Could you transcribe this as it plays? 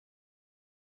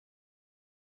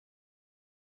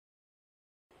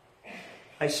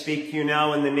I speak to you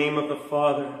now in the name of the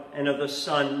Father, and of the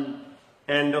Son,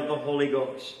 and of the Holy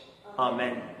Ghost.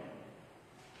 Amen.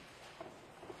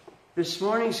 This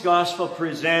morning's Gospel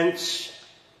presents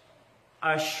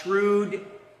a shrewd,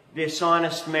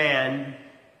 dishonest man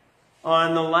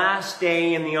on the last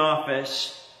day in the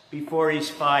office before he's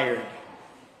fired.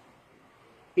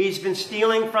 He's been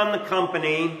stealing from the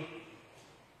company,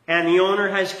 and the owner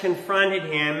has confronted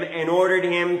him and ordered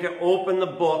him to open the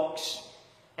books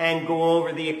and go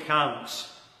over the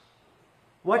accounts.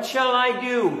 What shall I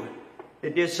do?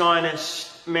 The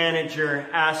dishonest manager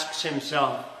asks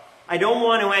himself. I don't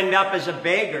want to end up as a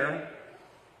beggar.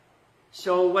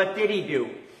 So what did he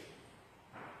do?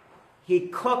 He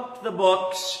cooked the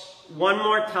books one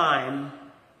more time,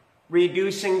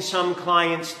 reducing some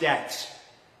clients' debts.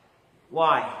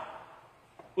 Why?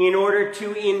 In order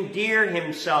to endear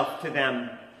himself to them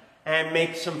and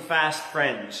make some fast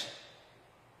friends.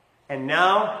 And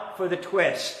now for the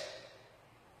twist.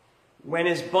 When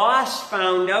his boss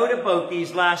found out about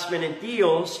these last-minute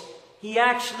deals, he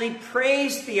actually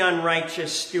praised the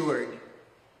unrighteous steward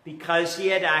because he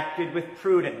had acted with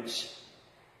prudence.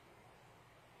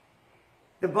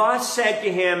 The boss said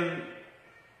to him,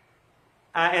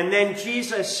 and then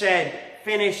Jesus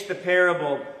finished the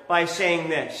parable by saying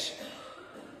this,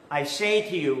 I say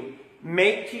to you,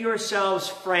 make to yourselves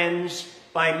friends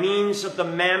by means of the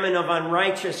mammon of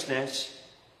unrighteousness,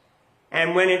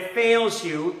 and when it fails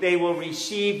you, they will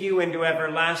receive you into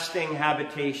everlasting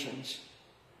habitations.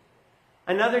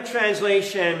 Another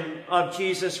translation of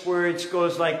Jesus' words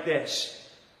goes like this,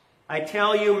 I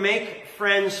tell you, make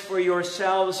friends for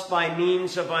yourselves by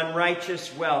means of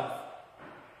unrighteous wealth,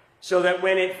 so that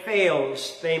when it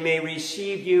fails, they may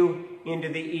receive you into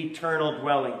the eternal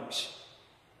dwellings.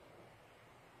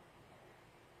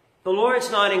 The Lord's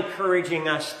not encouraging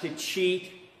us to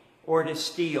cheat or to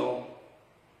steal.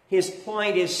 His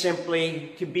point is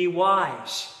simply to be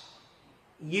wise.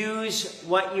 Use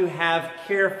what you have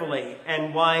carefully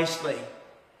and wisely.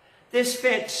 This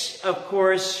fits, of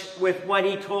course, with what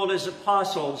he told his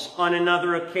apostles on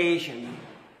another occasion.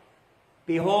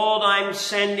 Behold, I'm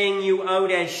sending you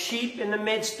out as sheep in the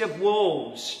midst of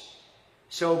wolves.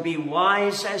 So be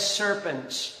wise as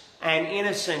serpents and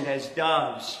innocent as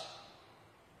doves.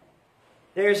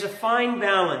 There's a fine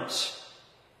balance.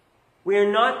 We're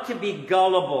not to be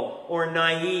gullible or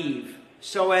naive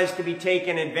so as to be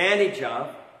taken advantage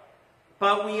of,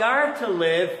 but we are to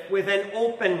live with an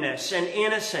openness and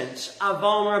innocence, a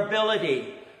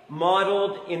vulnerability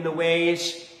modeled in the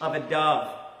ways of a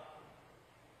dove.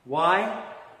 Why?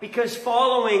 Because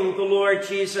following the Lord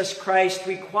Jesus Christ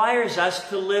requires us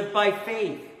to live by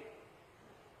faith.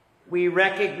 We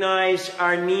recognize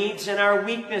our needs and our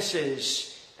weaknesses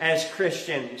as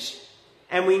Christians,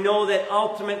 and we know that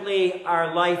ultimately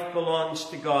our life belongs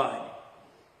to God.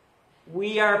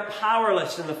 We are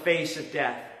powerless in the face of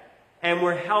death, and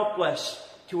we're helpless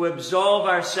to absolve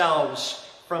ourselves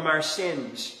from our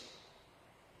sins.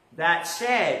 That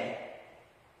said,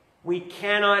 we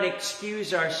cannot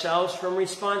excuse ourselves from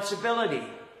responsibility.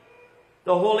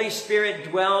 The Holy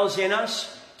Spirit dwells in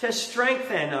us to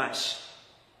strengthen us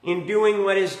in doing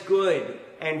what is good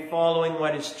and following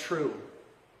what is true.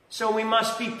 So we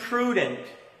must be prudent.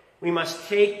 We must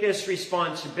take this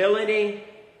responsibility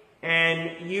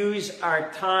and use our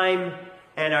time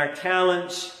and our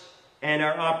talents and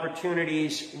our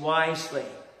opportunities wisely.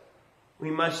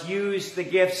 We must use the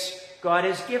gifts God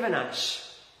has given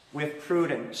us with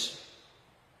prudence.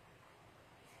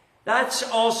 That's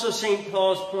also St.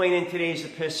 Paul's point in today's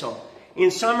epistle. In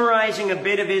summarizing a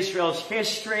bit of Israel's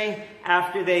history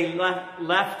after they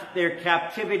left their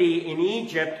captivity in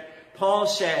Egypt, Paul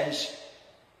says,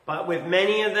 but with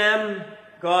many of them,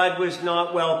 God was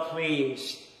not well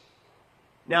pleased.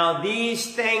 Now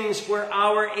these things were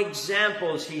our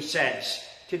examples, he says,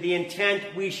 to the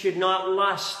intent we should not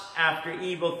lust after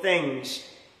evil things,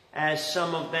 as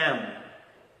some of them.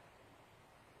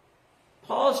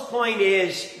 Paul's point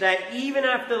is that even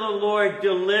after the Lord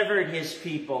delivered his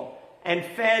people and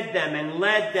fed them and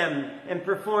led them and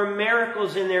performed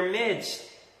miracles in their midst,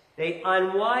 they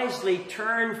unwisely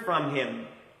turned from him.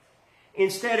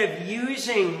 Instead of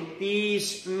using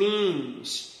these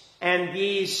means and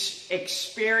these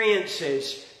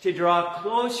experiences to draw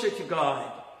closer to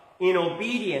God in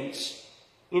obedience,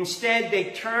 instead they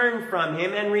turned from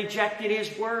him and rejected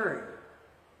his word.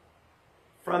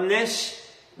 From this,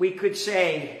 we could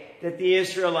say that the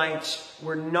Israelites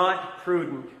were not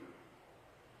prudent.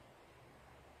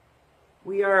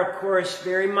 We are, of course,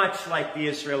 very much like the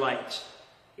Israelites.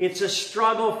 It's a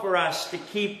struggle for us to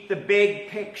keep the big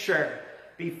picture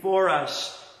before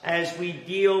us as we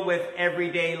deal with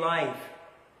everyday life.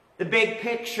 the big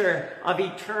picture of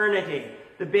eternity,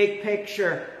 the big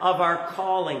picture of our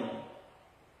calling.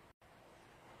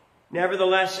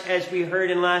 Nevertheless, as we heard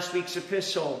in last week's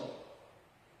epistle,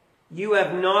 you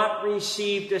have not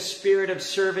received a spirit of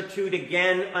servitude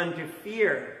again unto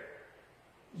fear.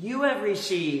 You have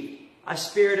received a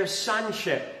spirit of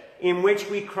sonship in which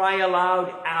we cry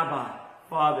aloud, Abba,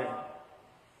 Father.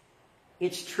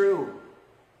 It's true.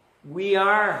 We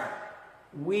are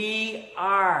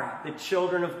the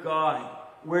children of God.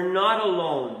 We're not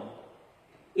alone.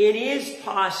 It is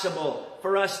possible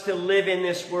for us to live in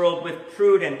this world with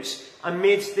prudence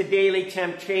amidst the daily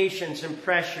temptations and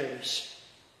pressures.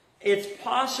 It's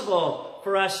possible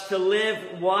for us to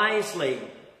live wisely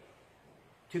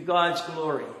to God's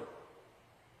glory.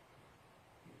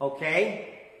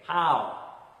 Okay? How?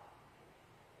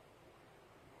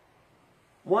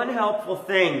 One helpful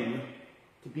thing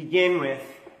to begin with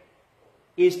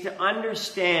is to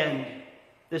understand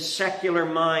the secular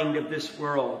mind of this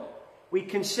world. We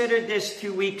considered this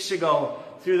 2 weeks ago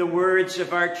through the words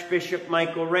of Archbishop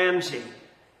Michael Ramsey.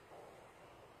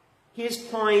 His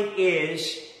point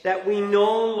is that we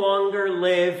no longer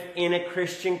live in a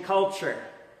Christian culture.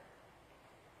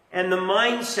 And the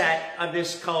mindset of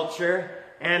this culture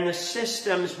and the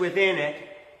systems within it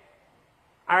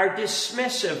are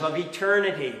dismissive of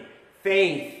eternity,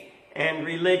 faith, and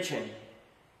religion.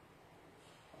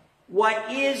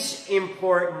 What is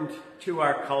important to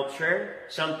our culture,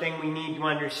 something we need to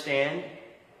understand,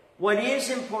 what is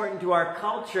important to our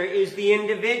culture is the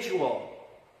individual.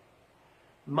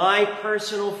 My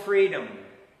personal freedom,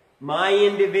 my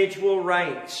individual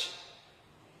rights.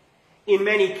 In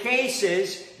many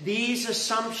cases, these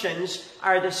assumptions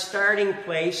are the starting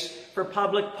place for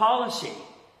public policy.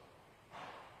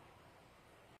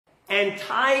 And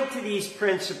tied to these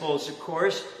principles, of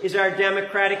course, is our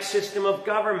democratic system of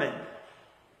government,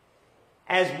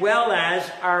 as well as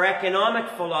our economic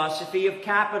philosophy of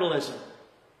capitalism.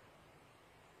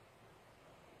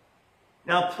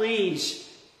 Now, please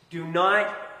do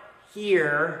not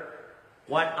hear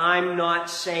what I'm not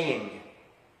saying.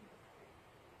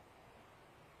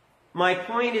 My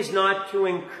point is not to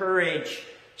encourage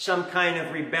some kind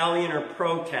of rebellion or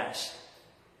protest.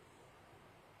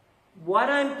 What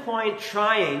I'm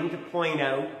trying to point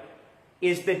out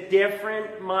is the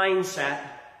different mindset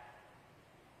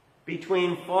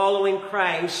between following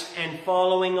Christ and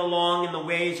following along in the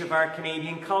ways of our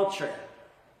Canadian culture.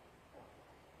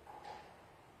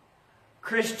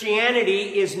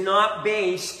 Christianity is not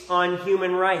based on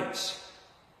human rights.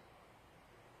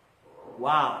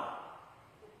 Wow.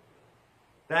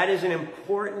 That is an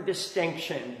important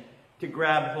distinction to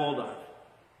grab hold of.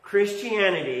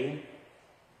 Christianity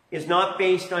is not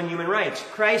based on human rights.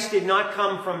 Christ did not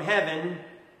come from heaven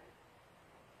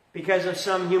because of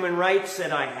some human rights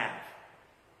that I have.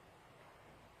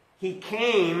 He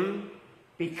came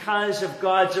because of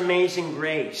God's amazing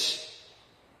grace.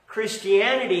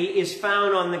 Christianity is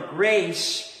found on the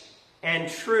grace and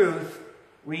truth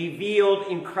revealed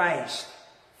in Christ.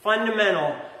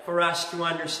 Fundamental for us to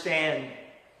understand.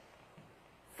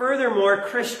 Furthermore,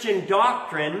 Christian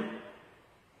doctrine,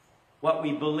 what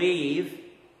we believe,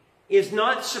 is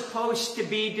not supposed to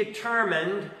be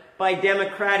determined by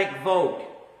democratic vote.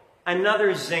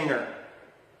 Another zinger.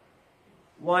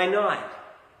 Why not?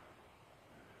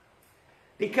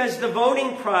 Because the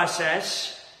voting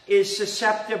process is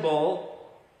susceptible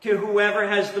to whoever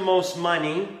has the most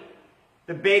money,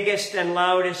 the biggest and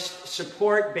loudest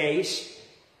support base,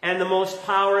 and the most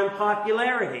power and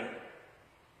popularity.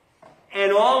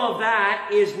 And all of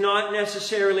that is not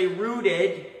necessarily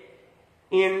rooted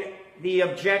in the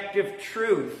objective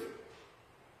truth,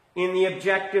 in the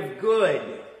objective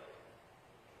good,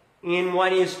 in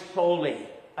what is holy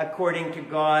according to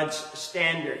God's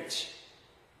standards.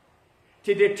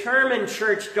 To determine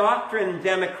church doctrine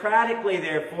democratically,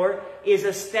 therefore, is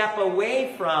a step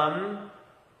away from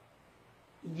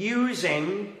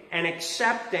using and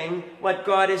accepting what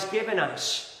God has given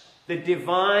us, the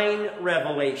divine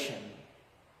revelation.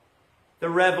 The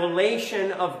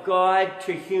revelation of God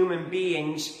to human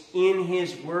beings in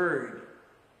His Word.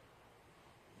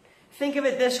 Think of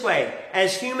it this way.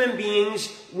 As human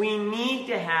beings, we need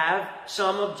to have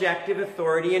some objective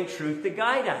authority and truth to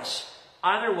guide us.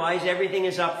 Otherwise, everything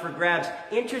is up for grabs.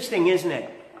 Interesting, isn't it?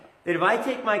 That if I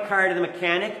take my car to the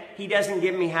mechanic, he doesn't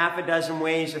give me half a dozen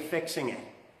ways of fixing it.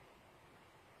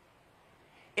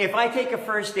 If I take a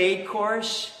first aid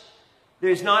course,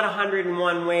 there's not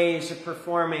 101 ways of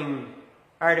performing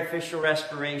artificial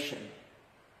respiration.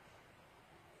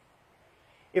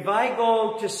 If I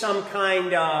go to some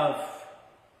kind of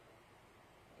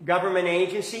government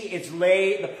agency,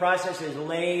 the process is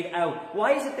laid out.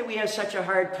 Why is it that we have such a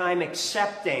hard time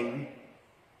accepting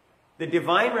the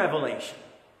divine revelation?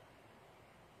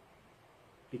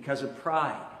 Because of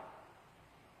pride.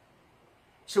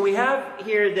 So we have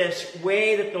here this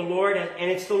way that the Lord,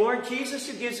 and it's the Lord Jesus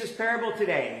who gives this parable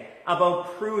today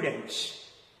about prudence.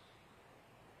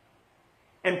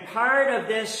 And part of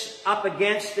this, up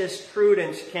against this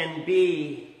prudence, can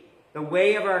be the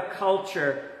way of our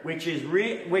culture, which is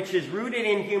rooted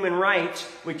in human rights,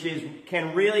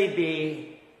 can really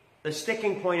be, the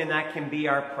sticking point in that can be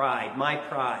our pride, my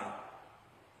pride.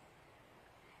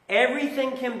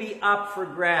 Everything can be up for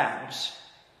grabs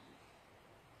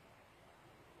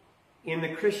in the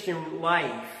Christian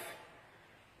life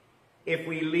if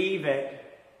we leave it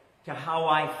to how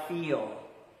I feel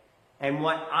and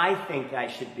what I think I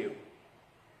should do.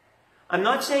 I'm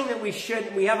not saying that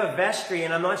we have a vestry,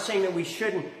 and I'm not saying that we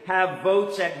shouldn't have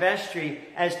votes at vestry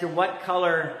as to what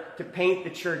color to paint the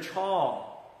church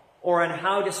hall or on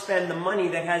how to spend the money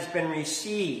that has been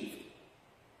received.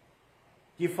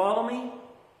 Do you follow me?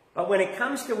 But when it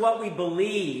comes to what we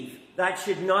believe, that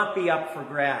should not be up for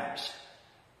grabs.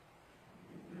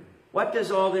 What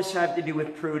does all this have to do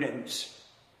with prudence?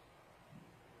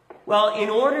 Well, in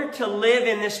order to live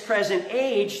in this present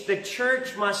age, the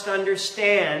church must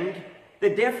understand the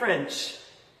difference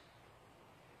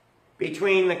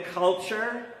between the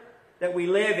culture that we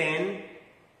live in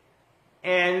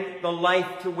and the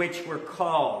life to which we're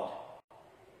called.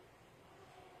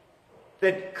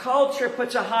 The culture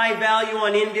puts a high value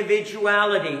on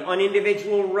individuality, on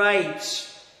individual rights.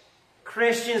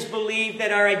 Christians believe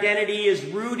that our identity is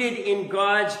rooted in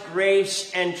God's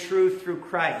grace and truth through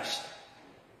Christ.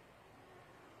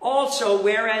 Also,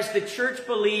 whereas the church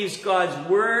believes God's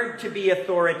word to be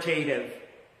authoritative,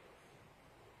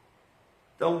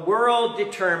 the world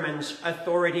determines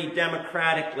authority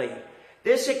democratically.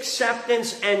 This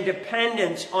acceptance and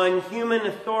dependence on human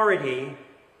authority,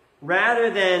 rather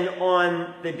than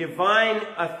on the divine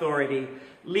authority,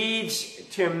 leads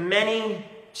to many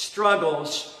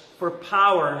struggles for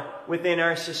power within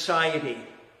our society.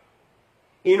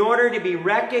 In order to be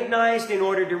recognized, in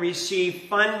order to receive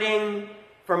funding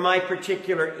for my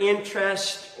particular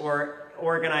interest or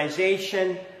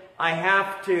organization, I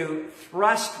have to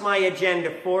thrust my agenda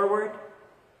forward.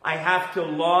 I have to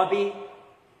lobby.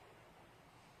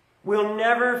 We'll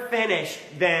never finish,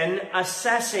 then,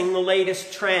 assessing the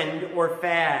latest trend or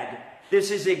fad. This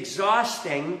is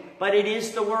exhausting, but it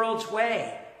is the world's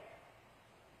way.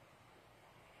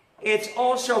 It's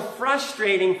also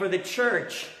frustrating for the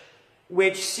church,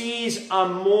 which sees a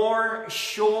more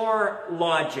sure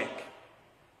logic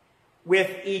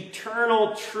with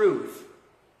eternal truth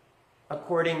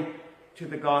according to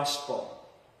the gospel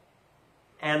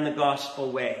and the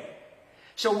gospel way.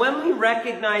 So when we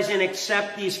recognize and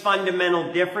accept these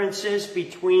fundamental differences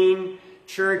between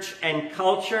church and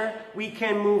culture, we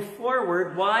can move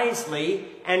forward wisely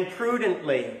and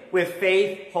prudently with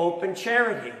faith, hope, and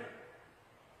charity.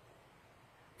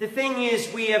 The thing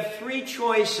is, we have three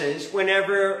choices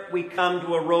whenever we come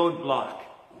to a roadblock.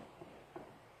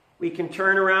 We can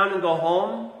turn around and go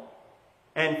home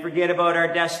and forget about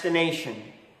our destination.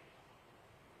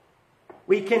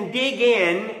 We can dig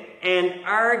in and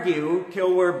argue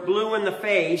till we're blue in the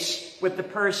face with the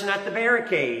person at the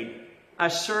barricade,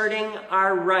 asserting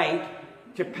our right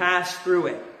to pass through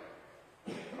it.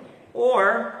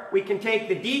 Or we can take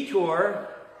the detour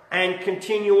and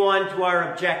continue on to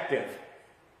our objective.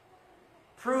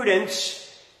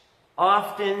 Prudence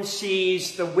often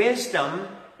sees the wisdom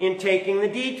in taking the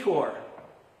detour.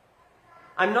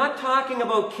 I'm not talking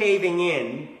about caving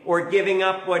in or giving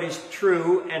up what is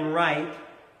true and right.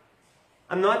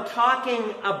 I'm not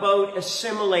talking about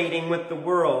assimilating with the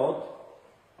world.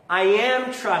 I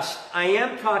am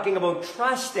talking about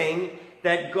trusting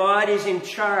that God is in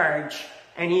charge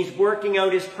and He's working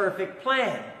out His perfect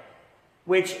plan,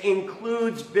 which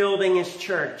includes building His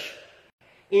church.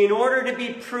 In order to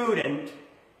be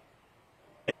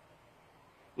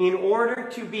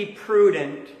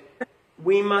prudent,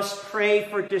 we must pray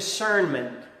for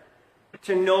discernment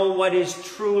to know what is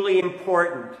truly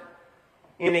important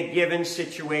in a given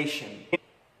situation,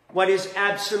 what is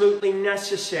absolutely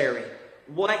necessary,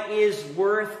 what is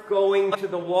worth going to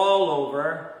the wall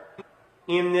over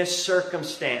in this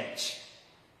circumstance.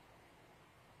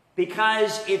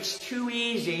 Because it's too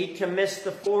easy to miss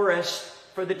the forest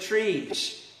for the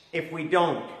trees if we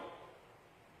don't.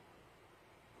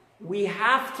 We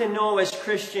have to know as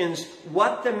Christians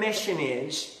what the mission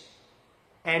is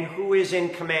and who is in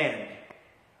command.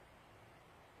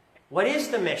 What is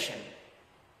the mission?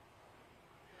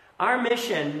 Our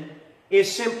mission is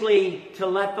simply to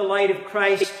let the light of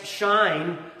Christ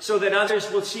shine so that others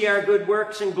will see our good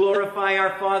works and glorify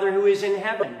our Father who is in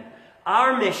heaven.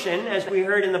 Our mission, as we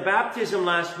heard in the baptism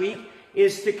last week,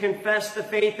 is to confess the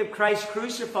faith of Christ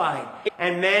crucified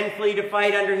and manfully to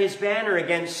fight under his banner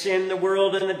against sin, the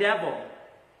world, and the devil,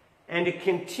 and to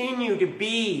continue to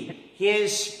be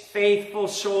his faithful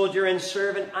soldier and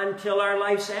servant until our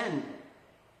life's end.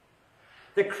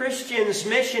 The Christian's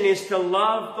mission is to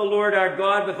love the Lord our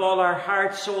God with all our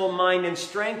heart, soul, mind, and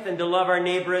strength, and to love our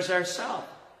neighbor as ourselves.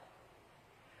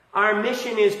 Our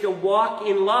mission is to walk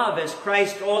in love as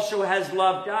Christ also has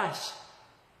loved us.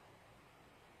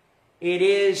 It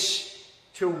is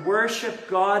to worship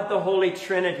God the Holy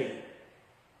Trinity,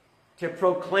 to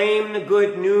proclaim the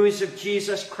good news of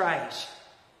Jesus Christ,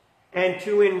 and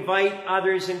to invite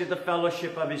others into the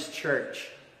fellowship of his church.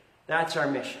 That's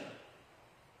our mission.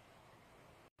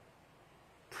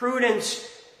 Prudence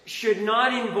should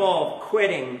not involve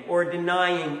quitting or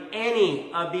denying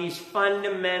any of these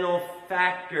fundamental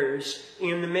factors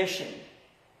in the mission.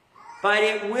 But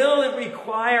it will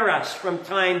require us from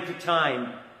time to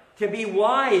time to be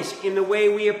wise in the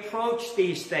way we approach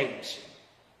these things.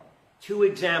 2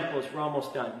 examples, we're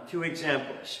almost done. 2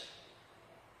 examples.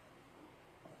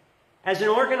 As an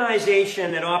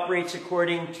organization that operates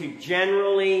according to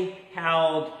generally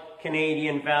held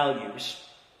Canadian values,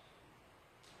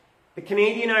 the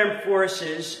Canadian Armed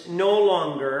Forces no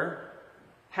longer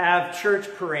have church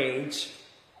parades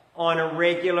on a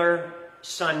regular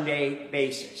Sunday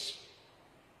basis.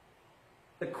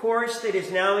 The course that is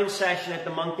now in session at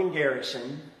the Moncton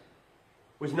Garrison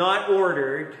was not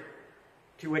ordered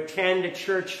to attend a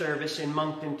church service in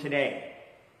Moncton today.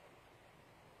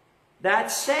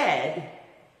 That said,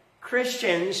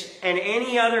 Christians and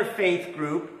any other faith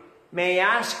group may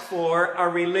ask for a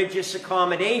religious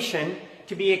accommodation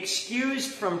to be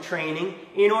excused from training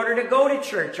in order to go to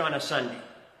church on a Sunday.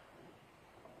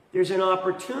 There's an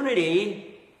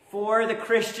opportunity for the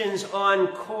Christians on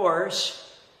course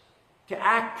to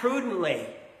act prudently,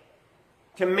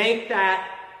 to make that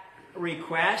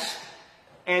request,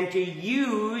 and to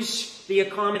use the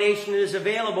accommodation that is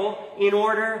available in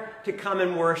order to come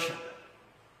and worship.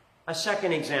 A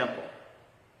second example.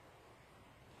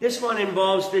 This one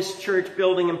involves this church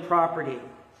building and property.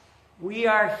 We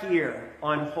are here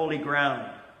on holy ground.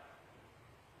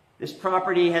 This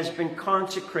property has been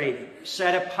consecrated,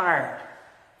 set apart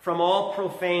from all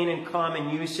profane and common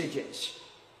usages.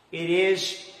 It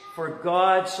is for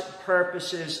God's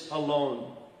purposes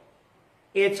alone.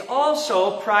 It's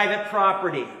also private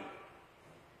property,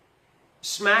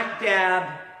 smack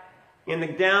dab in the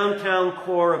downtown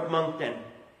core of Moncton.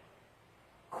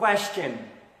 Question: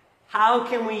 how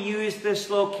can we use this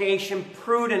location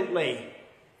prudently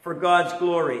for God's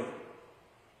glory?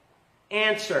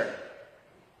 Answer: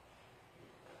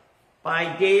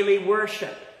 by daily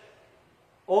worship.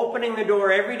 Opening the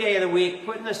door every day of the week,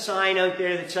 putting a sign out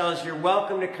there that says you're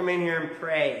welcome to come in here and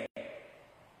pray.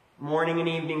 Morning and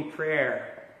evening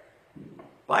prayer.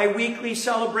 By weekly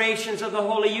celebrations of the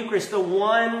Holy Eucharist, the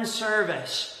one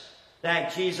service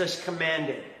that Jesus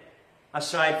commanded,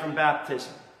 aside from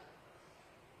baptism.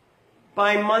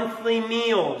 By monthly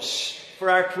meals for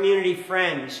our community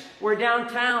friends. We're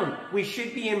downtown. We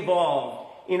should be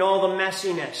involved in all the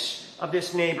messiness of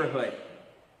this neighborhood.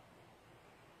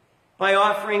 By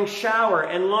offering shower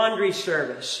and laundry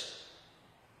service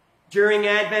during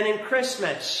Advent and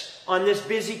Christmas on this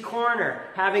busy corner,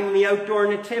 having the outdoor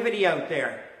nativity out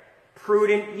there.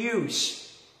 Prudent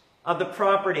use of the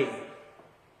property.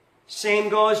 Same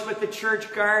goes with the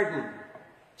church garden.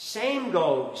 Same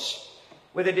goes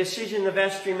with a decision the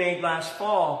vestry made last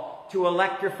fall to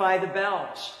electrify the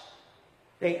bells.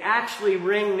 They actually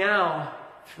ring now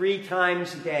 3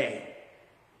 times a day.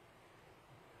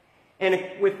 And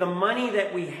with the money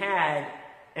that we had,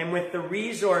 and with the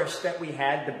resource that we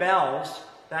had, the bells,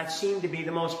 that seemed to be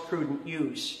the most prudent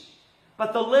use.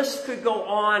 But the list could go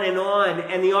on,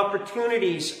 and the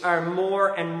opportunities are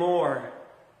more and more.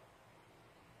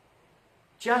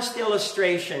 Just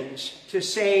illustrations to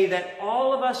say that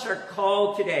all of us are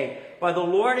called today by the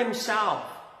Lord himself,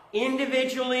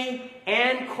 individually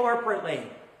and corporately.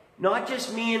 Not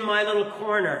just me in my little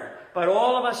corner, but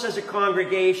all of us as a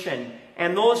congregation,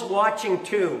 and those watching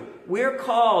too. We're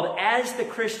called as the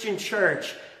Christian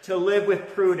church to live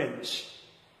with prudence,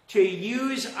 to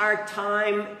use our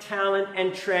time, talent,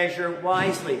 and treasure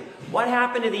wisely. What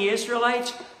happened to the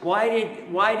Israelites? Why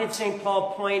did St.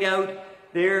 Paul point out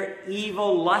their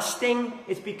evil lusting?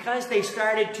 It's because they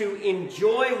started to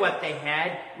enjoy what they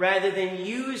had rather than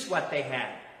use what they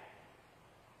had.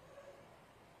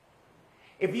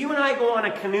 If you and I go on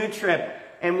a canoe trip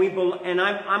and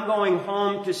I'm going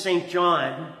home to St.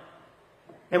 John,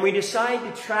 and we decide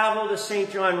to travel the St.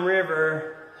 John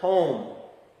River home.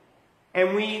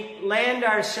 And we land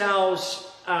ourselves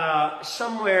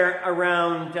somewhere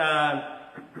around,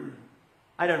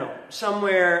 I don't know,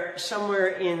 somewhere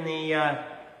in the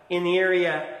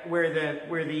area where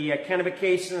the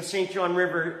Kennebecasis and the St. John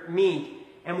River meet.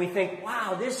 And we think,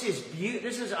 wow, this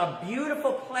is a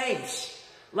beautiful place.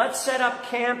 Let's set up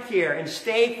camp here and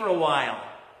stay for a while.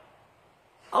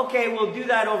 Okay, we'll do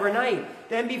that overnight.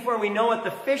 Then before we know it,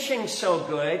 the fishing's so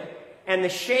good, and the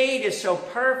shade is so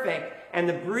perfect, and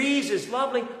the breeze is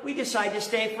lovely, we decide to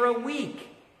stay for a week.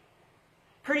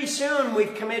 Pretty soon,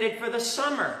 we've committed for the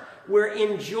summer. We're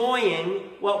enjoying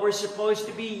what we're supposed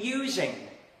to be using.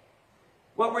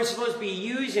 What we're supposed to be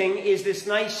using is this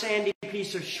nice sandy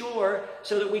piece of shore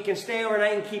so that we can stay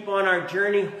overnight and keep on our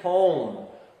journey home.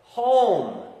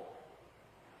 Home.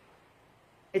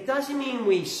 It doesn't mean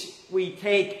we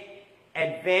take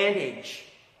advantage,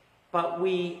 but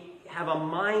we have a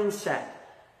mindset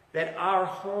that our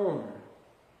home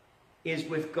is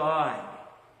with God,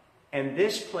 and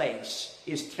this place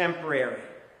is temporary.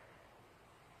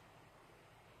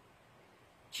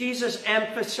 Jesus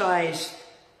emphasized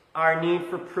our need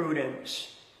for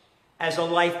prudence as a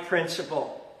life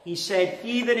principle. He said,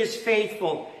 "He that is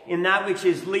faithful in that which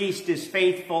is least is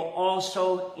faithful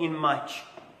also in much.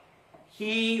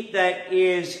 He that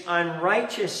is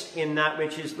unrighteous in that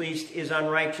which is least is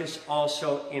unrighteous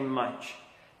also in much."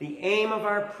 The aim of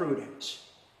our prudence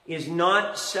is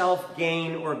not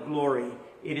self-gain or glory.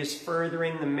 It is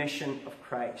furthering the mission of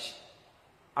Christ.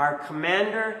 Our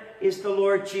commander is the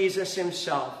Lord Jesus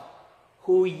himself,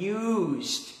 who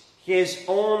used his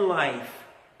own life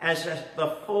as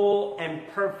the full and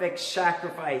perfect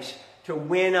sacrifice to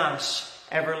win us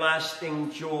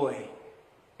everlasting joy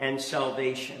and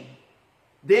salvation.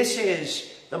 This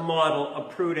is the model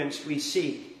of prudence we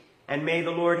seek. And may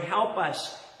the Lord help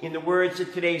us in the words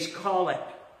of today's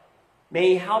collect. May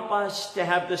he help us to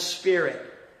have the Spirit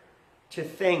to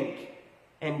think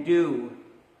and do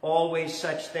always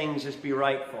such things as be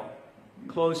rightful.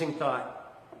 Closing thought.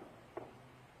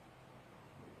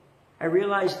 I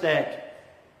realize that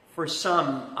for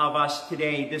some of us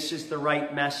today, this is the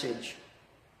right message.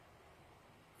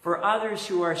 For others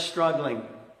who are struggling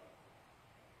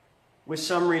with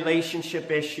some relationship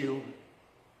issue,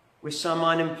 with some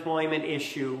unemployment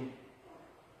issue,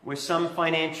 with some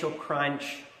financial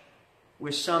crunch,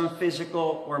 with some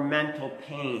physical or mental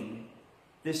pain,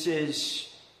 this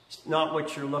is not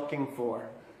what you're looking for.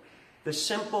 The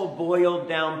simple boiled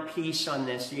down piece on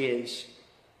this is,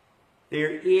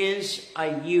 there is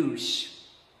a use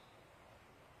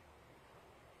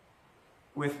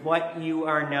with what you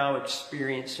are now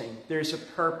experiencing. There's a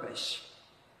purpose.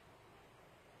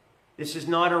 This is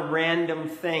not a random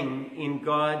thing in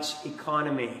God's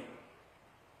economy.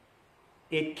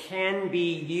 It can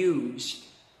be used,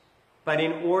 but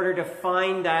in order to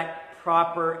find that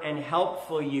proper and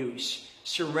helpful use,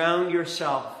 surround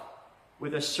yourself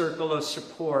with a circle of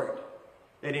support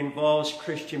that involves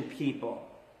Christian people.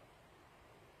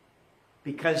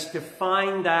 Because to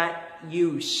find that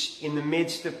use in the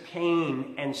midst of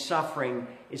pain and suffering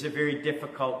is a very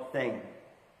difficult thing.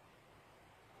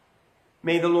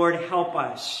 May the Lord help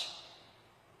us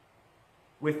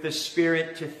with the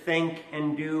Spirit to think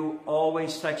and do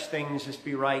always such things as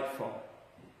be rightful.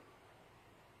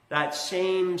 That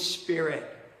same Spirit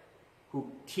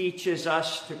who teaches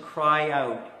us to cry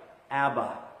out,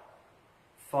 Abba,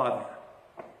 Father.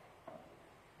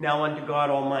 Now unto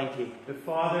God Almighty, the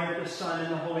Father, the Son,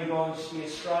 and the Holy Ghost, be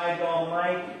ascribed all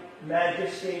might,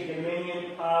 majesty,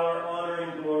 dominion, power, honor,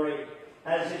 and glory,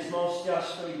 as is most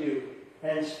justly due,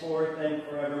 henceforth and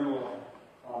forevermore.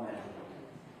 Amen.